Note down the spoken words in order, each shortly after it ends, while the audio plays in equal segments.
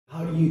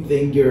you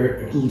think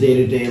your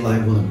day-to-day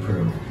life will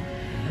improve?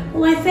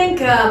 Well, I think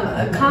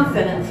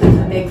confidence is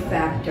a big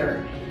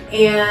factor.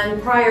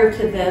 And prior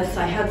to this,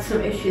 I had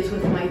some issues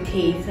with my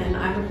teeth, and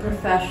I'm a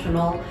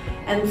professional,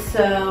 and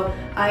so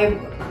I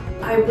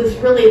was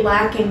really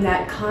lacking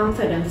that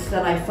confidence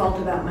that I felt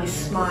about my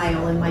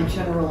smile and my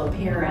general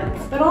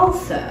appearance. But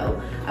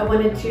also, I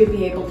wanted to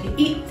be able to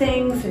eat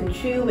things and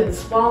chew and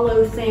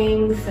swallow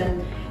things,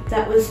 and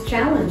that was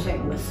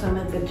challenging with some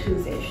of the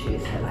tooth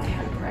issues that I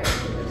had prior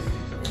to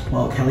this.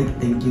 Well, Kelly,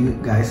 thank you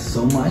guys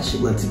so much.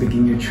 Let's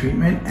begin your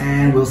treatment,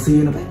 and we'll see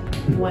you in a bit.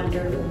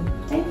 Wonderful.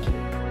 Thank you.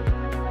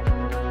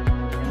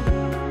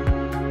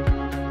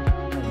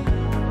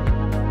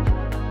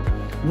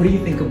 What do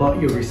you think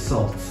about your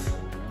results?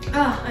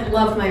 Oh, I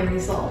love my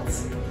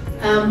results.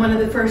 One of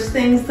the first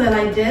things that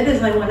I did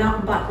is I went out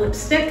and bought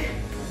lipstick.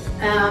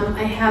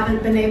 I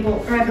haven't been able,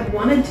 or I haven't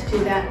wanted to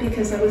do that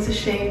because I was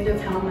ashamed of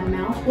how my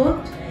mouth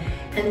looked.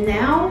 And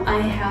now I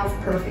have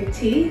perfect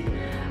teeth.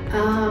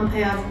 I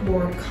have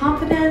more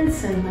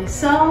confidence in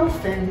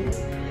myself, and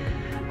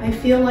I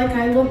feel like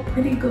I look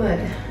pretty good.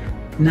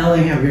 Now that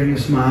you have your new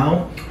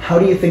smile, how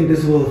do you think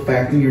this will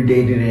affect in your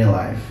day-to-day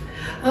life?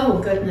 Oh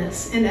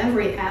goodness, in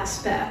every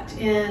aspect.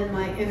 In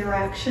my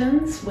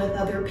interactions with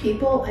other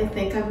people, I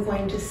think I'm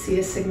going to see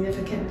a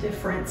significant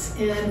difference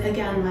in,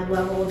 again, my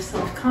level of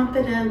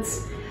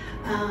self-confidence.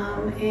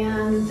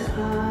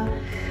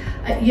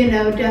 You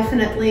know,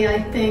 definitely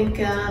I think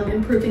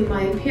improving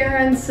my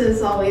appearance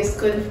is always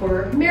good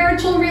for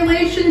marital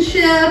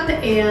relationship,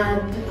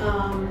 and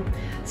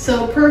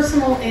so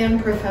personal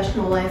and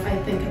professional life, I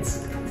think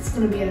it's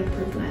going to be an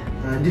improvement.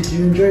 Did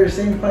you enjoy your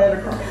stay in Playa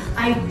Del Carmen?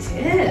 I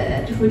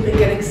did. We've been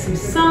getting some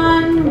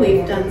sun,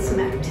 we've done some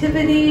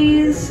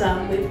activities,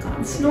 we've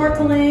gone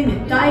snorkeling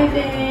and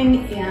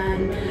diving,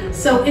 and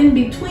so in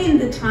between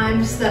the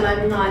times that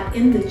I'm not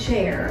in the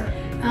chair,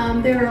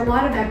 there are a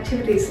lot of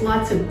activities,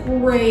 lots of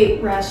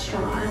great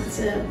restaurants,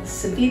 and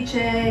ceviche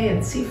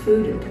and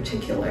seafood in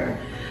particular.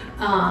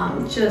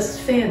 Just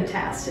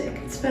fantastic.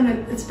 It's been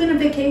a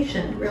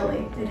vacation,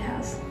 really. It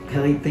has.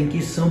 Kelly, thank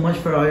you so much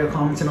for all your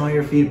comments and all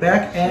your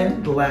feedback.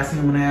 And the last thing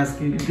I'm going to ask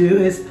you to do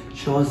is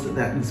show us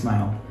that new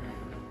smile.